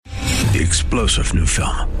The explosive new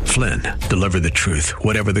film, Flynn, deliver the truth,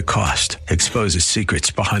 whatever the cost, exposes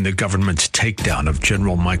secrets behind the government's takedown of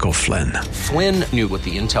General Michael Flynn. Flynn knew what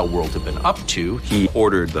the intel world had been up to. He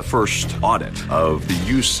ordered the first audit of the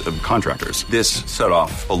use of contractors. This set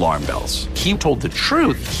off alarm bells. He told the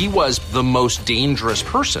truth. He was the most dangerous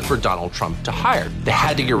person for Donald Trump to hire. They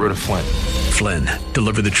had to get rid of Flynn. Flynn,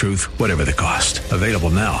 deliver the truth, whatever the cost. Available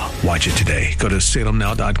now. Watch it today. Go to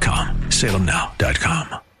salemnow.com.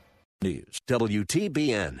 salemnow.com. News,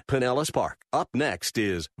 WTBN, Pinellas Park. Up next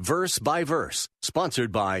is Verse by Verse,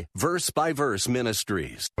 sponsored by Verse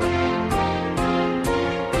Ministries.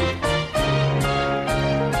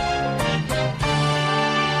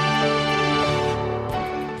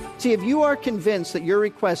 See, if you are convinced that your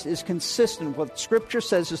request is consistent with what Scripture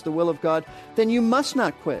says is the will of God, then you must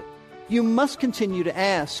not quit. You must continue to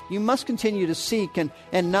ask. You must continue to seek and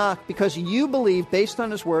knock, because you believe, based on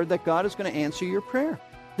His Word, that God is going to answer your prayer.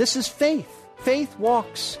 This is faith. Faith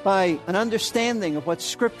walks by an understanding of what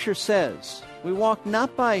Scripture says. We walk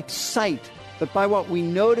not by sight, but by what we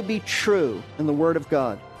know to be true in the Word of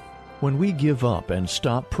God. When we give up and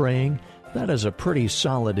stop praying, that is a pretty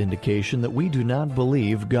solid indication that we do not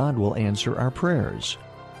believe God will answer our prayers.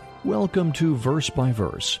 Welcome to Verse by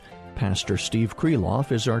Verse. Pastor Steve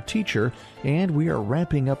Kreloff is our teacher, and we are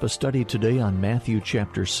wrapping up a study today on Matthew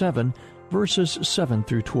chapter 7, verses 7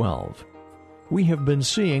 through 12. We have been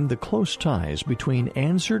seeing the close ties between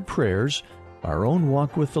answered prayers, our own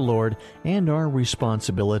walk with the Lord, and our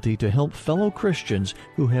responsibility to help fellow Christians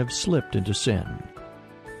who have slipped into sin.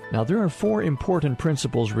 Now, there are 4 important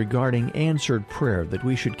principles regarding answered prayer that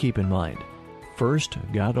we should keep in mind. First,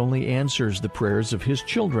 God only answers the prayers of His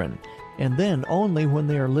children, and then only when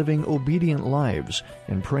they are living obedient lives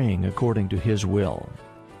and praying according to His will.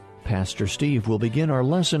 Pastor Steve will begin our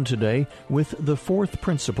lesson today with the 4th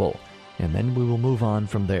principle, and then we will move on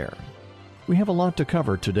from there. We have a lot to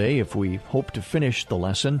cover today if we hope to finish the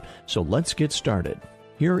lesson, so let's get started.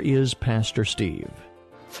 Here is Pastor Steve.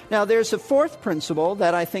 Now, there's a 4th principle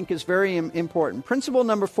that I think is very important. Principle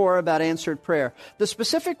number 4 about answered prayer. The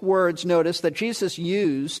specific words, notice, that Jesus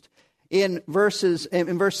used in verse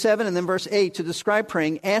 7 and then verse 8 to describe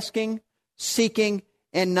praying, asking, seeking,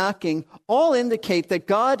 and knocking, all indicate that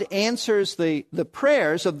God answers the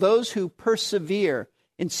prayers of those who persevere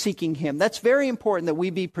in seeking Him. That's very important, that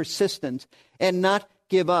we be persistent and not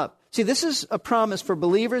give up. See, this is a promise for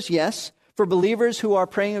believers, yes. For believers who are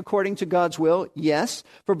praying according to God's will, yes.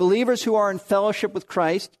 For believers who are in fellowship with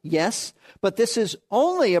Christ, yes. But this is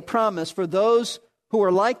only a promise for those who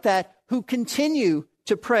are like that, who continue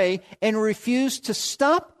to pray and refuse to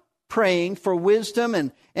stop praying for wisdom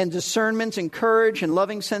and discernment and courage and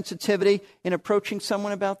loving sensitivity in approaching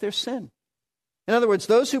someone about their sin. In other words,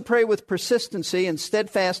 those who pray with persistency and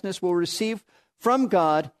steadfastness will receive from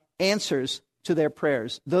God answers to their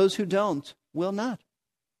prayers. Those who don't will not.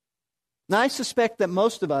 Now, I suspect that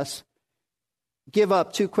most of us give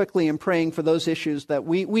up too quickly in praying for those issues that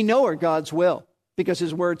we know are God's will, because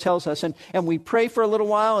His Word tells us. And we pray for a little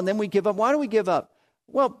while and then we give up. Why do we give up?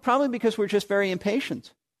 Well, probably because we're just very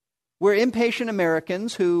impatient. We're impatient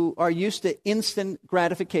Americans who are used to instant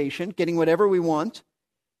gratification, getting whatever we want.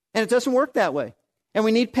 And it doesn't work that way. And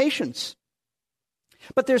we need patience.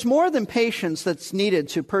 But there's more than patience that's needed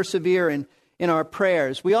to persevere in our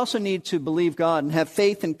prayers. We also need to believe God and have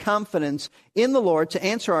faith and confidence in the Lord to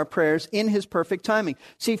answer our prayers in His perfect timing.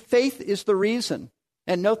 See, faith is the reason,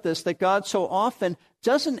 and note this, that God so often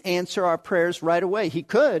doesn't answer our prayers right away. He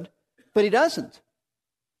could, but He doesn't.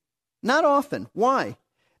 Not often. Why?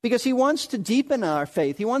 Because He wants to deepen our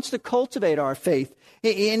faith. He wants to cultivate our faith.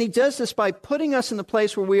 And He does this by putting us in the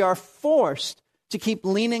place where we are forced to keep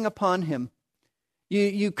leaning upon Him.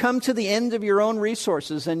 You come to the end of your own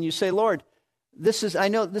resources and you say, Lord, I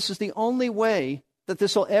know this is the only way that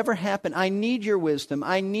this will ever happen. I need your wisdom.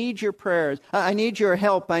 I need your prayers. I need your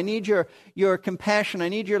help. I need your compassion. I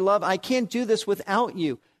need your love. I can't do this without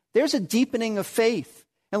you. There's a deepening of faith.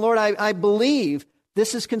 And Lord, I believe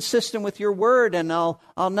this is consistent with your word, and I'll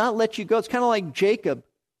not let you go. It's kind of like Jacob,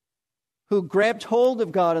 who grabbed hold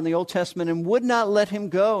of God in the Old Testament and would not let Him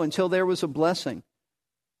go until there was a blessing.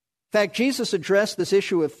 In fact, Jesus addressed this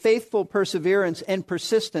issue of faithful perseverance and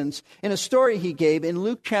persistence in a story He gave in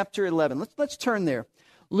Luke chapter 11. Let's turn there.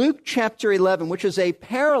 Luke chapter 11, which is a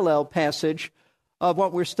parallel passage of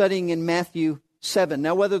what we're studying in Matthew 7.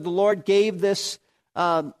 Now, whether the Lord gave this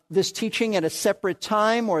teaching at a separate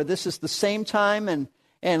time, or this is the same time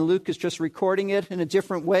and Luke is just recording it in a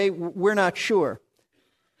different way, we're not sure.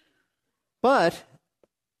 But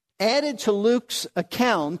added to Luke's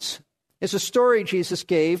account is a story Jesus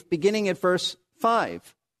gave beginning at verse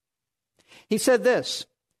 5. He said this,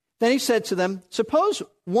 Then he said to them, suppose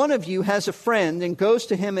one of you has a friend and goes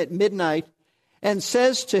to him at midnight and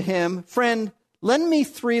says to him, friend, lend me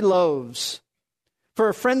 3 loaves. For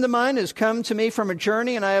a friend of mine has come to me from a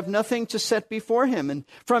journey, and I have nothing to set before him. And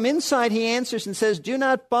from inside he answers and says, do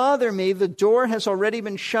not bother me. The door has already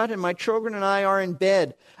been shut, and my children and I are in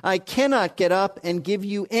bed. I cannot get up and give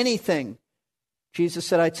you anything. Jesus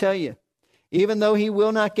said, I tell you, even though he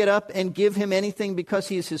will not get up and give him anything because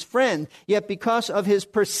he is his friend, yet because of his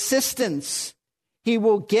persistence, he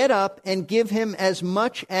will get up and give him as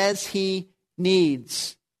much as he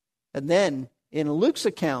needs. And then, in Luke's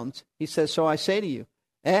account, he says, so I say to you,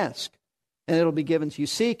 ask, and it'll be given to you.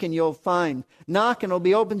 Seek, and you'll find. Knock, and it'll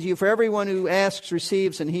be open to you. For everyone who asks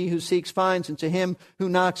receives, and he who seeks finds, and to him who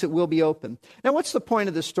knocks it will be open. Now, what's the point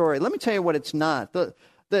of the story? Let me tell you what it's not.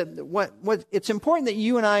 It's important that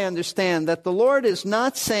you and I understand that the Lord is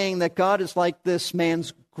not saying that God is like this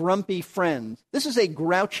man's grumpy friend. This is a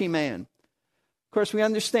grouchy man. Of course, we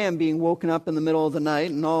understand being woken up in the middle of the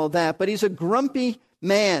night and all of that, but he's a grumpy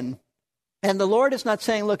man. And the Lord is not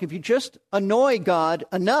saying, look, if you just annoy God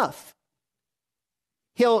enough,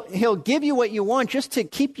 He'll give you what you want just to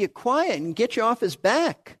keep you quiet and get you off his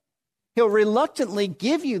back. He'll reluctantly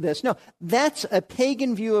give you this. No, that's a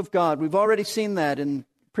pagan view of God. We've already seen that in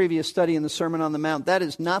previous study in the Sermon on the Mount. That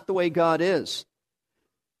is not the way God is.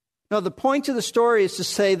 No, the point of the story is to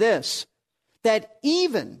say this, that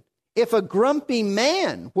even if a grumpy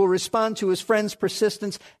man will respond to his friend's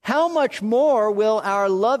persistence, how much more will our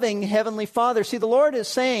loving Heavenly Father? See, the Lord is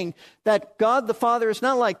saying that God the Father is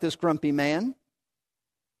not like this grumpy man.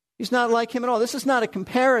 He's not like him at all. This is not a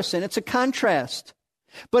comparison. It's a contrast.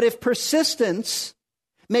 But if persistence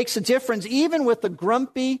makes a difference, even with the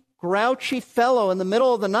grumpy, grouchy fellow in the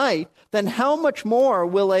middle of the night, then how much more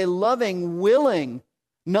will a loving, willing,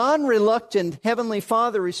 non-reluctant Heavenly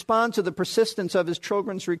Father respond to the persistence of his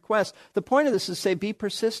children's requests? The point of this is to say, be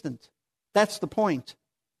persistent. That's the point.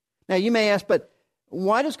 Now, you may ask, but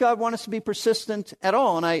why does God want us to be persistent at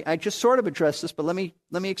all? And I just sort of addressed this, but let me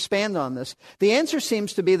expand on this. The answer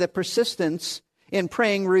seems to be that persistence in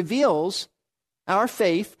praying reveals our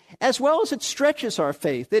faith as well as it stretches our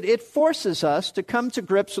faith. It forces us to come to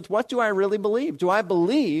grips with, what do I really believe? Do I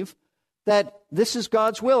believe that this is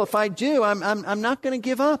God's will? If I do, I'm not going to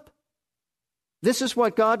give up. This is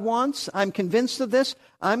what God wants. I'm convinced of this.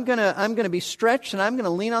 I'm going to be stretched, and I'm going to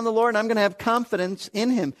lean on the Lord, and I'm going to have confidence in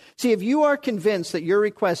Him. See, if you are convinced that your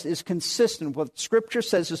request is consistent with what Scripture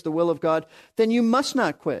says is the will of God, then you must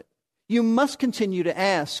not quit. You must continue to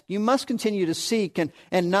ask. You must continue to seek and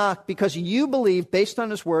knock, because you believe, based on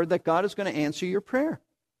His Word, that God is going to answer your prayer.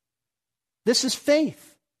 This is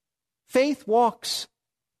faith. Faith walks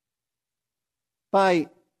by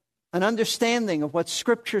an understanding of what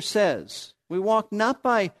Scripture says. We walk not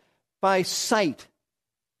by sight,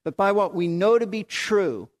 but by what we know to be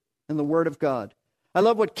true in the Word of God. I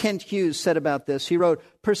love what Kent Hughes said about this. He wrote,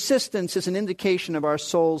 persistence is an indication of our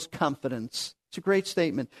soul's confidence. It's a great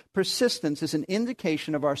statement. Persistence is an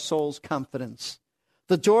indication of our soul's confidence.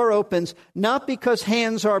 The door opens not because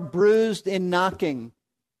hands are bruised in knocking,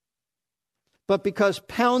 but because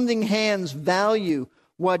pounding hands value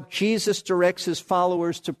what Jesus directs His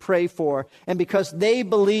followers to pray for, and because they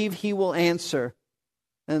believe He will answer.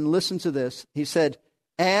 And listen to this. He said,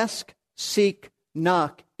 ask, seek,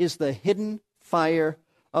 knock is the hidden fire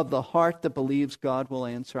of the heart that believes God will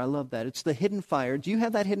answer. I love that. It's the hidden fire. Do you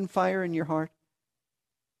have that hidden fire in your heart?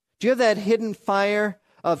 Do you have that hidden fire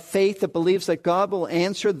of faith that believes that God will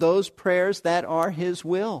answer those prayers that are His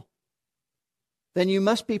will? Then you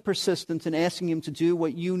must be persistent in asking Him to do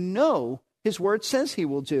what you know His Word says He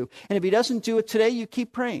will do. And if He doesn't do it today, you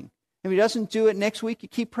keep praying. If He doesn't do it next week, you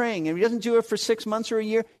keep praying. And if He doesn't do it for 6 months or a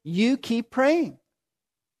year, you keep praying.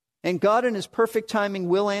 And God in His perfect timing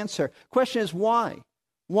will answer. Question is, why?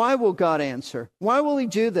 Why will God answer? Why will He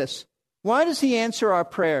do this? Why does He answer our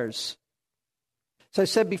prayers? As I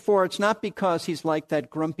said before, it's not because He's like that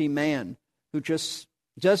grumpy man who just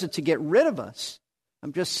does it to get rid of us.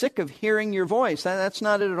 I'm just sick of hearing your voice. That's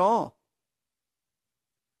not it at all.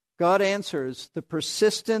 God answers the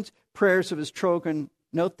persistent prayers of His children,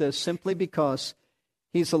 note this, simply because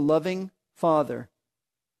He's a loving Father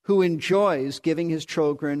who enjoys giving His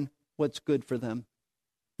children what's good for them.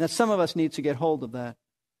 Now, some of us need to get hold of that.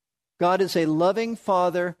 God is a loving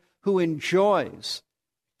Father who enjoys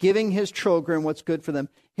giving His children what's good for them.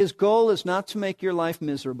 His goal is not to make your life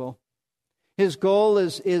miserable. His goal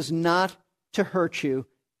is not to hurt you.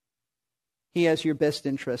 He has your best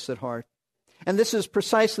interests at heart. And this is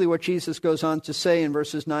precisely what Jesus goes on to say in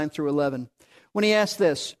verses 9 through 11. When He asks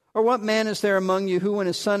this, or what man is there among you who, when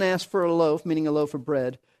his son asks for a loaf, meaning a loaf of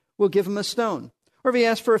bread, will give him a stone? Or if he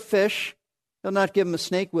asks for a fish, he'll not give him a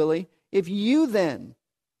snake, will he? If you then,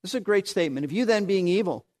 this is a great statement, if you then, being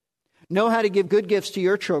evil, know how to give good gifts to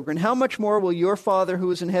your children, how much more will your Father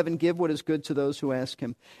who is in heaven give what is good to those who ask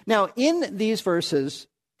him? Now, in these verses,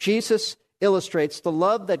 Jesus illustrates the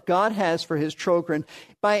love that God has for his children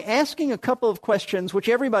by asking a couple of questions which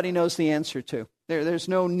everybody knows the answer to. There's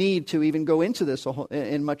no need to even go into this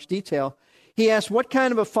in much detail. He asked, what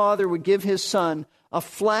kind of a father would give his son a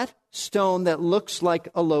flat stone that looks like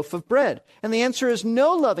a loaf of bread? And the answer is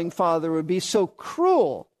no loving father would be so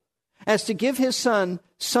cruel as to give his son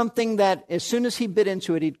something that as soon as he bit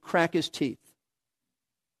into it, he'd crack his teeth.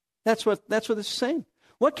 That's what this is saying.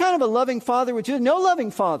 What kind of a loving father would do? No loving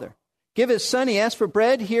father. Give his son, he asked for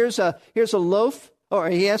bread, here's a loaf, or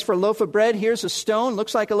he asked for a loaf of bread, here's a stone,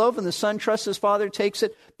 looks like a loaf, and the son trusts his father, takes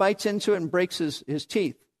it, bites into it, and breaks his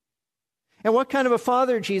teeth. And what kind of a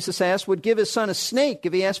father, Jesus asked, would give his son a snake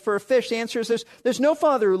if he asked for a fish? The answer is there's no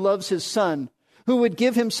father who loves his son who would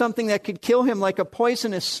give him something that could kill him like a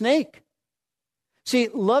poisonous snake. See,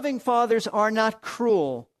 loving fathers are not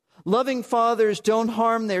cruel. Loving fathers don't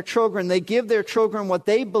harm their children. They give their children what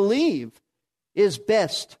they believe is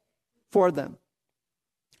best for them.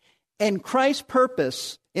 And Christ's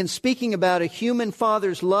purpose in speaking about a human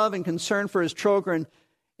father's love and concern for his children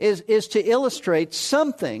is to illustrate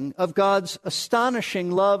something of God's astonishing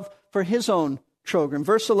love for his own children.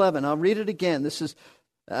 Verse 11, I'll read it again.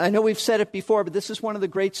 I know we've said it before, but this is one of the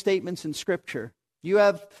great statements in Scripture. You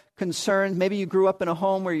have concerns. Maybe you grew up in a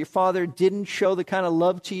home where your father didn't show the kind of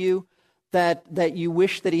love to you that you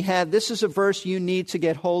wish that he had. This is a verse you need to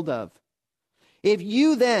get hold of. If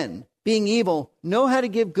you then, being evil, know how to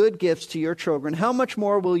give good gifts to your children, how much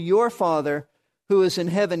more will your Father who is in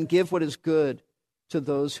heaven give what is good to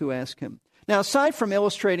those who ask him? Now, aside from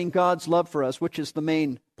illustrating God's love for us, which is the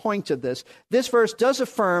main point of this verse does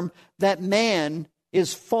affirm that man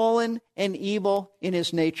is fallen and evil in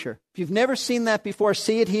his nature. If you've never seen that before,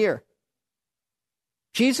 see it here.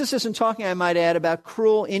 Jesus isn't talking, I might add, about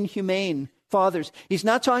cruel, inhumane fathers. He's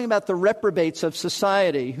not talking about the reprobates of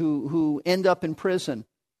society who end up in prison.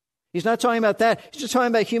 He's not talking about that. He's just talking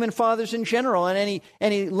about human fathers in general. And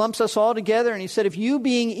he lumps us all together. And he said, if you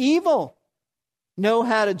being evil know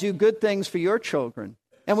how to do good things for your children,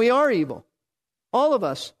 and we are evil. All of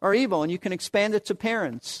us are evil, and you can expand it to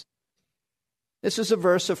parents. This is a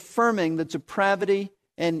verse affirming the depravity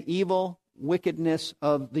and evil wickedness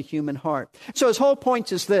of the human heart. So his whole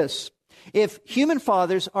point is this. If human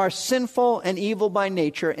fathers are sinful and evil by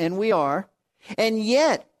nature, and we are, and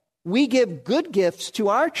yet we give good gifts to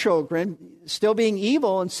our children, still being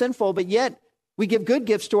evil and sinful, but yet we give good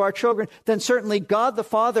gifts to our children, then certainly God the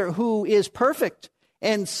Father, who is perfect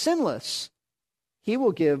and sinless, he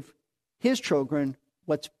will give his children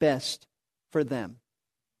what's best for them.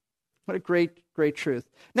 What a great truth.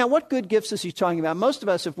 Now, what good gifts is he talking about? Most of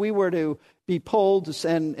us, if we were to be polled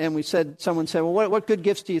and someone said, well, what good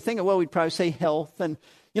gifts do you think of? Well, we'd probably say health and,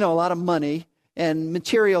 a lot of money and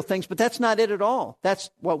material things, but that's not it at all. That's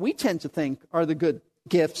what we tend to think are the good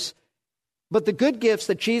gifts. But the good gifts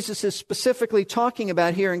that Jesus is specifically talking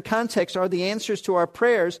about here in context are the answers to our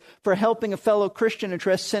prayers for helping a fellow Christian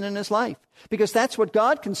address sin in his life. Because that's what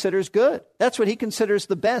God considers good. That's what he considers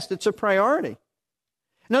the best. It's a priority.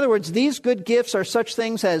 In other words, these good gifts are such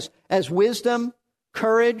things as wisdom,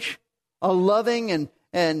 courage, a loving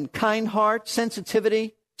and kind heart,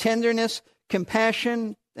 sensitivity, tenderness,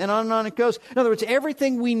 compassion, and on it goes. In other words,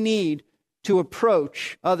 everything we need to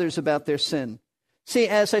approach others about their sin. See,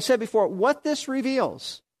 as I said before, what this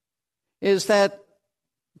reveals is that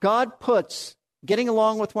God puts getting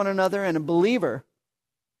along with one another and a believer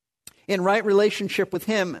in right relationship with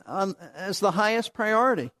him as the highest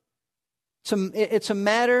priority. It's a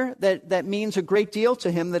matter that means a great deal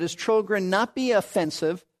to him, that his children not be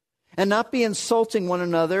offensive and not be insulting one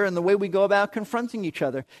another in the way we go about confronting each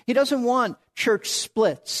other. He doesn't want church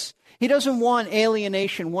splits. He doesn't want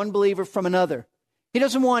alienation, one believer from another. He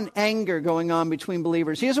doesn't want anger going on between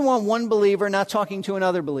believers. He doesn't want one believer not talking to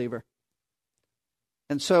another believer.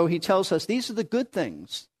 And so he tells us, these are the good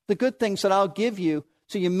things that I'll give you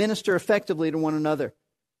so you minister effectively to one another.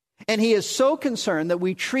 And he is so concerned that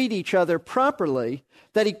we treat each other properly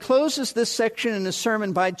that he closes this section in his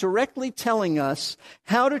sermon by directly telling us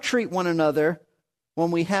how to treat one another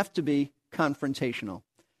when we have to be confrontational.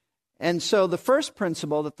 And so the first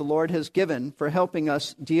principle that the Lord has given for helping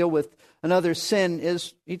us deal with another's sin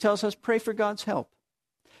is, he tells us, pray for God's help.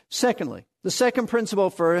 Secondly, the second principle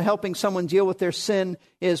for helping someone deal with their sin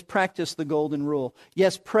is practice the golden rule.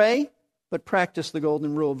 Yes, pray, but practice the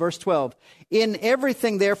golden rule. Verse 12, in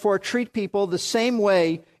everything, therefore, treat people the same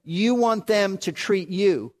way you want them to treat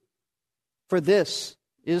you. For this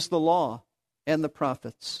is the law and the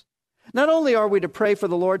prophets. Not only are we to pray for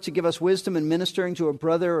the Lord to give us wisdom in ministering to a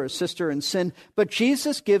brother or a sister in sin, but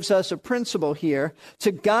Jesus gives us a principle here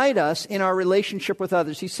to guide us in our relationship with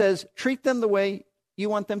others. He says, treat them the way you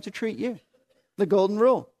want them to treat you. The golden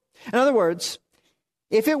rule. In other words,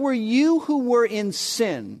 if it were you who were in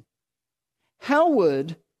sin, how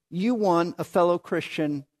would you want a fellow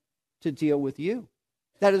Christian to deal with you?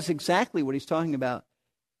 That is exactly what he's talking about.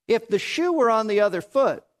 If the shoe were on the other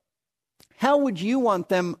foot, how would you want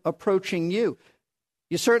them approaching you?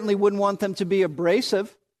 You certainly wouldn't want them to be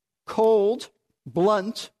abrasive, cold,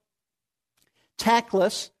 blunt,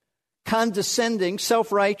 tactless, condescending,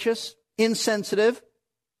 self-righteous, insensitive.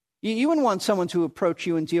 You wouldn't want someone to approach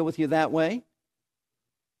you and deal with you that way.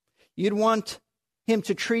 You'd want him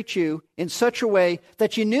to treat you in such a way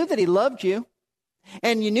that you knew that he loved you,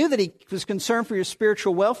 and you knew that he was concerned for your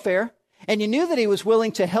spiritual welfare, and you knew that he was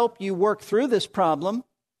willing to help you work through this problem,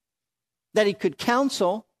 that he could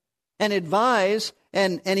counsel and advise,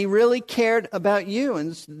 and he really cared about you.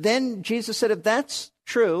 And then Jesus said, if that's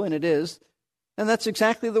true, and it is, then that's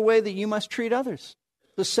exactly the way that you must treat others.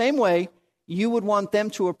 The same way you would want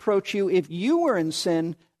them to approach you if you were in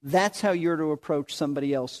sin, that's how you're to approach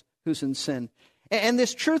somebody else who's in sin. And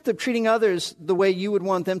this truth of treating others the way you would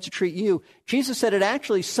want them to treat you, Jesus said it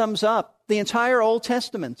actually sums up the entire Old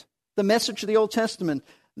Testament, the message of the Old Testament.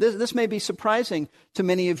 This may be surprising to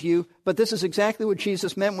many of you, but this is exactly what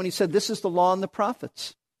Jesus meant when he said, this is the law and the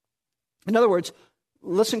prophets. In other words,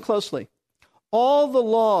 listen closely. All the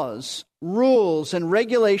laws, rules, and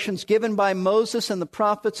regulations given by Moses and the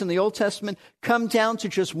prophets in the Old Testament come down to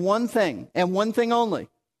just one thing, and one thing only: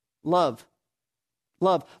 love.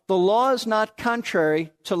 Love. The law is not contrary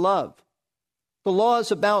to love. The law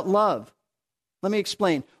is about love. Let me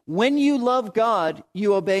explain. When you love God,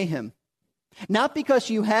 you obey him. Not because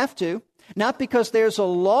you have to, not because there's a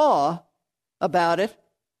law about it,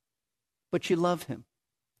 but you love him.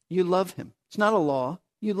 You love him. It's not a law.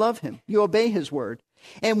 You love him. You obey his word.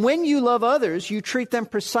 And when you love others, you treat them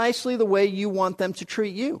precisely the way you want them to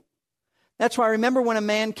treat you. That's why I remember when a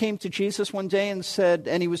man came to Jesus one day and said,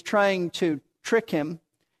 and he was trying to trick him,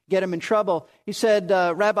 get him in trouble. He said,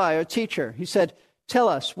 Rabbi or teacher, he said, tell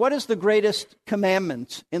us, what is the greatest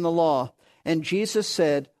commandment in the law? And Jesus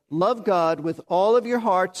said, love God with all of your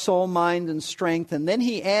heart, soul, mind, and strength. And then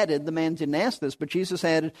he added, the man didn't ask this, but Jesus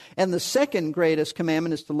added, and the second greatest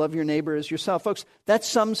commandment is to love your neighbor as yourself. Folks, that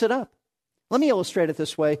sums it up. Let me illustrate it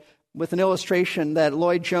this way with an illustration that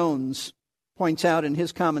Lloyd Jones points out in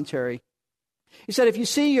his commentary. He said, if you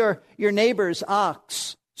see your neighbor's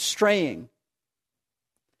ox straying,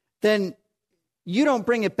 then you don't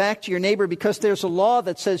bring it back to your neighbor because there's a law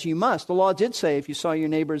that says you must. The law did say if you saw your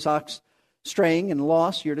neighbor's ox straying and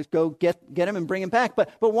lost, you're to go get him and bring him back. But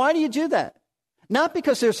why do you do that? Not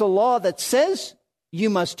because there's a law that says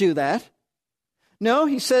you must do that. No,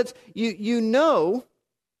 he says you know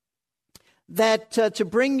that to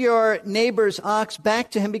bring your neighbor's ox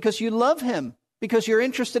back to him because you love him, because you're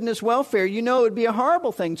interested in his welfare. You know it would be a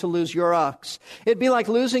horrible thing to lose your ox. It'd be like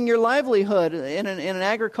losing your livelihood in an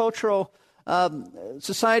agricultural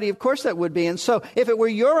society. Of course that would be. And so if it were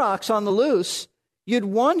your ox on the loose, you'd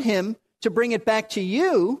want him to bring it back to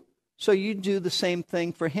you, so you'd do the same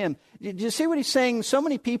thing for him. Do you see what he's saying? So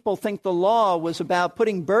many people think the law was about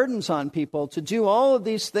putting burdens on people to do all of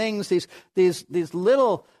these things, these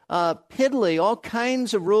little piddly, all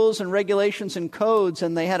kinds of rules and regulations and codes,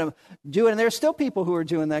 and they had to do it. And there are still people who are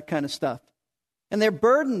doing that kind of stuff. And they're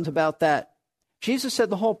burdened about that. Jesus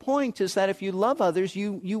said the whole point is that if you love others,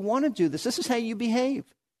 you want to do this. This is how you behave.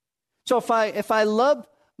 So if I love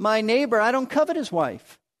my neighbor, I don't covet his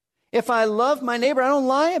wife. If I love my neighbor, I don't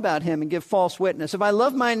lie about him and give false witness. If I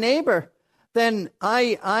love my neighbor, then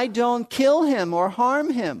I don't kill him or harm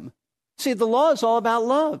him. See, the law is all about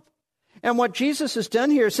love. And what Jesus has done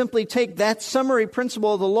here is simply take that summary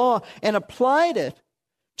principle of the law and applied it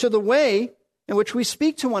to the way in which we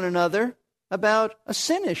speak to one another about a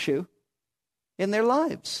sin issue in their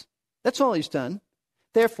lives. That's all he's done.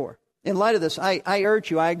 Therefore, in light of this, I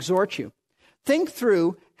urge you, I exhort you, think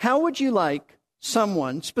through how would you like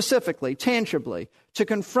someone specifically, tangibly, to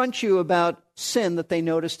confront you about sin that they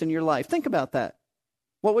noticed in your life. Think about that.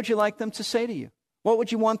 What would you like them to say to you? What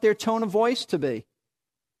would you want their tone of voice to be?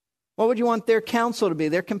 What would you want their counsel to be,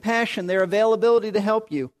 their compassion, their availability to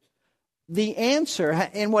help you? The answer,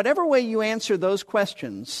 in whatever way you answer those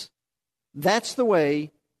questions, that's the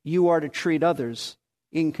way you are to treat others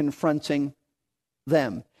in confronting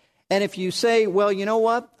them. And if you say, well, you know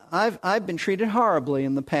what? I've been treated horribly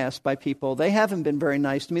in the past by people. They haven't been very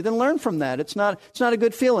nice to me. Then learn from that. It's not a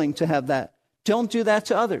good feeling to have that. Don't do that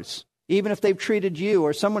to others. even if they've treated you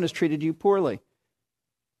or someone has treated you poorly.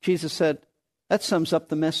 Jesus said, that sums up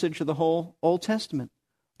the message of the whole Old Testament.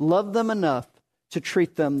 Love them enough to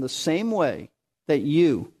treat them the same way that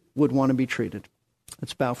you would want to be treated.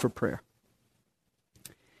 Let's bow for prayer.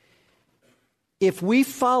 If we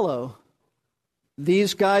follow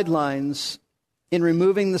these guidelines in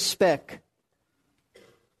removing the speck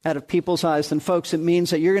out of people's eyes, then folks, it means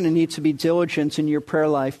that you're going to need to be diligent in your prayer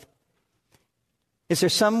life. Is there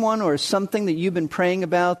someone or something that you've been praying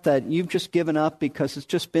about that you've just given up because it's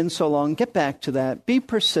just been so long? Get back to that. Be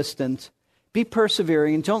persistent. Be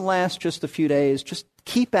persevering. And don't last just a few days. Just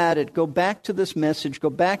keep at it. Go back to this message. Go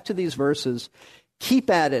back to these verses. Keep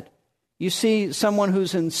at it. You see someone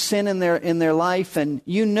who's in sin in their life, and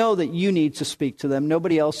you know that you need to speak to them.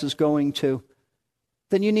 Nobody else is going to.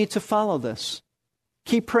 Then you need to follow this.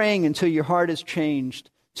 Keep praying until your heart is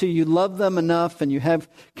changed, till you love them enough and you have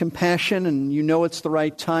compassion and you know it's the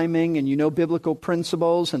right timing and you know biblical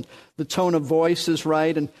principles and the tone of voice is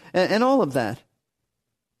right and all of that.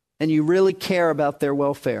 And you really care about their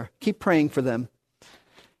welfare. Keep praying for them.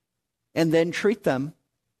 And then treat them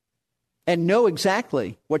and know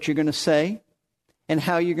exactly what you're going to say and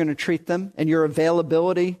how you're going to treat them and your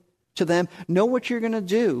availability to them. Know what you're going to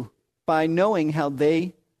do by knowing how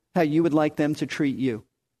you would like them to treat you.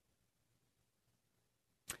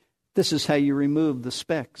 This is how you remove the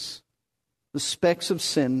specks of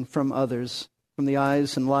sin from others, from the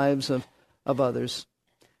eyes and lives of others.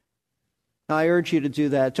 Now, I urge you to do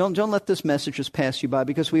that. Don't let this message just pass you by,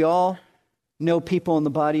 because we all know people in the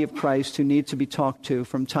body of Christ who need to be talked to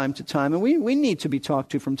from time to time, and we need to be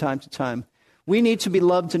talked to from time to time. We need to be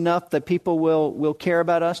loved enough that people will care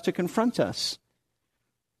about us to confront us.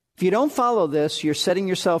 If you don't follow this, you're setting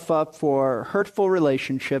yourself up for hurtful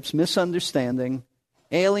relationships, misunderstanding,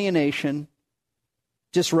 alienation,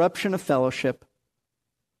 disruption of fellowship.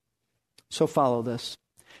 So follow this.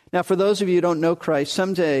 Now, for those of you who don't know Christ,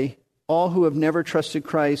 someday all who have never trusted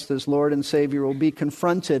Christ as Lord and Savior will be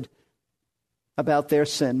confronted about their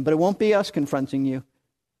sin. But it won't be us confronting you.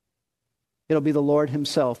 It'll be the Lord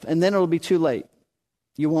himself. And then it'll be too late.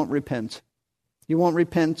 You won't repent. You won't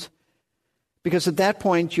repent because at that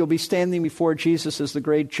point you'll be standing before Jesus as the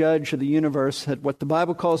great judge of the universe at what the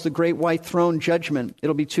Bible calls the great white throne judgment.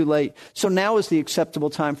 It'll be too late. So now is the acceptable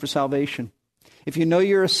time for salvation. If you know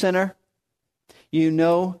you're a sinner, you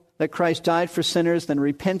know that Christ died for sinners, then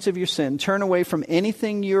repent of your sin. Turn away from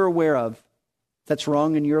anything you're aware of that's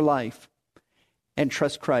wrong in your life and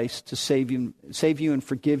trust Christ to save you and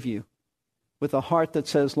forgive you with a heart that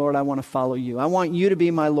says, Lord, I want to follow you. I want you to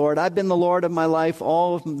be my Lord. I've been the Lord of my life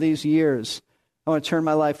all of these years. I want to turn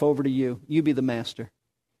my life over to you. You be the master.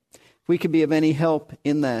 If we could be of any help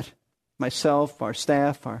in that, myself, our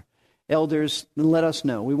staff, our elders, then let us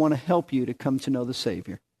know. We want to help you to come to know the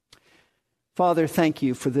Savior. Father, thank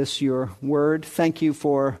you for this, your word. Thank you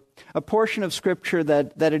for a portion of Scripture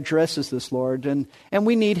that addresses this, Lord. And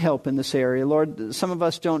we need help in this area. Lord, some of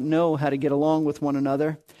us don't know how to get along with one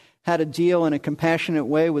another, how to deal in a compassionate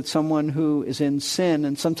way with someone who is in sin.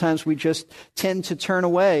 And sometimes we just tend to turn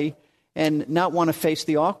away and not want to face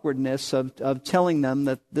the awkwardness of telling them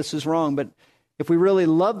that this is wrong. But if we really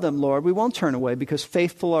love them, Lord, we won't turn away, because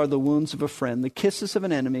faithful are the wounds of a friend. The kisses of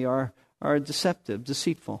an enemy are deceptive,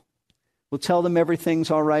 deceitful. We'll tell them everything's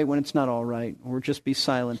all right when it's not all right, or just be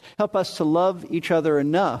silent. Help us to love each other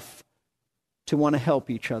enough to want to help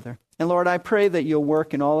each other. And Lord, I pray that you'll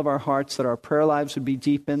work in all of our hearts, that our prayer lives would be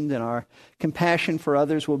deepened and our compassion for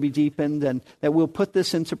others will be deepened, and that we'll put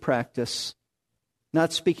this into practice.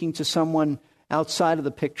 Not speaking to someone outside of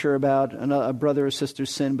the picture about a brother or sister's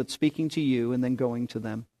sin, but speaking to you and then going to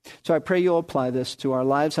them. So I pray you'll apply this to our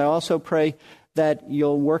lives. I also pray that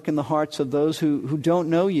you'll work in the hearts of those who don't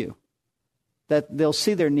know you, that they'll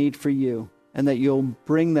see their need for you, and that you'll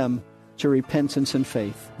bring them to repentance and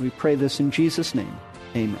faith. We pray this in Jesus' name.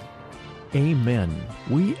 Amen. Amen.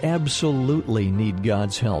 We absolutely need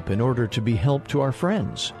God's help in order to be help to our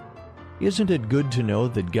friends. Isn't it good to know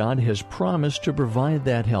that God has promised to provide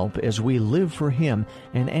that help as we live for Him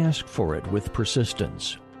and ask for it with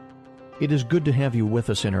persistence? It is good to have you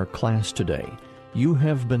with us in our class today. You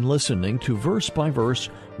have been listening to Verse by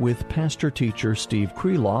Verse with pastor-teacher Steve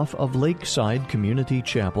Kreloff of Lakeside Community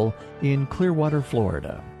Chapel in Clearwater,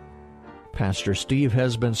 Florida. Pastor Steve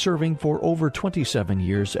has been serving for over 27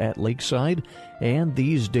 years at Lakeside, and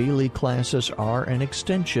these daily classes are an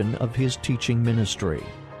extension of his teaching ministry.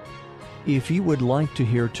 If you would like to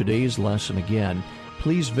hear today's lesson again,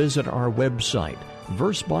 please visit our website,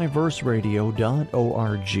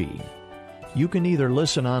 versebyverseradio.org. You can either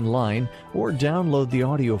listen online or download the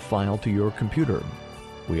audio file to your computer.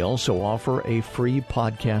 We also offer a free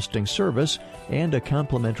podcasting service and a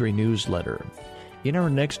complimentary newsletter. In our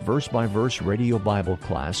next verse-by-verse radio Bible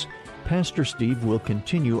class, Pastor Steve will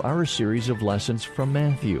continue our series of lessons from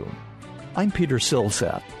Matthew. I'm Peter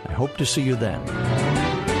Silseth. I hope to see you then.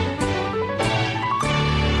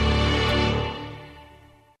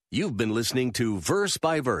 You've been listening to Verse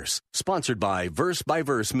by Verse, sponsored by Verse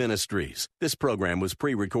Ministries. This program was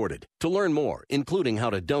pre-recorded. To learn more, including how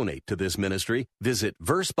to donate to this ministry, visit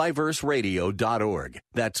versebyverseradio.org.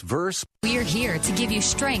 That's Verse. We're here to give you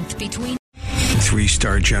strength between...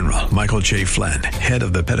 3-star General Michael J. Flynn, head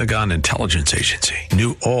of the Pentagon Intelligence Agency,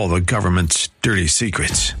 knew all the government's dirty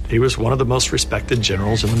secrets. He was one of the most respected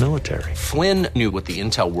generals in the military. Flynn knew what the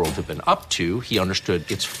intel world had been up to. He understood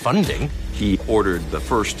its funding. He ordered the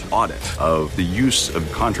first audit of the use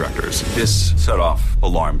of contractors. This set off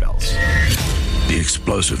alarm bells. The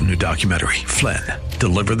explosive new documentary, Flynn,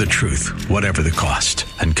 Deliver the Truth, Whatever the Cost,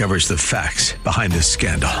 uncovers the facts behind this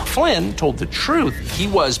scandal. Flynn told the truth. He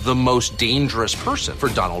was the most dangerous person for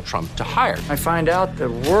Donald Trump to hire. I find out the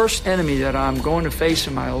worst enemy that I'm going to face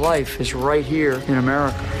in my life is right here in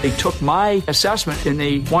America. They took my assessment and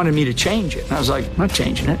they wanted me to change it. And I was like, I'm not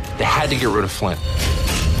changing it. They had to get rid of Flynn.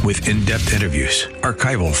 With in-depth interviews,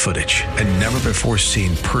 archival footage, and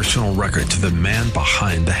never-before-seen personal records of the man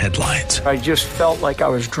behind the headlines. I just felt like I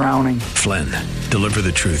was drowning. Flynn, Deliver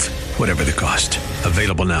the Truth, Whatever the Cost.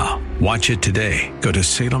 Available now. Watch it today. Go to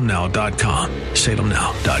salemnow.com.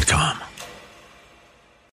 salemnow.com.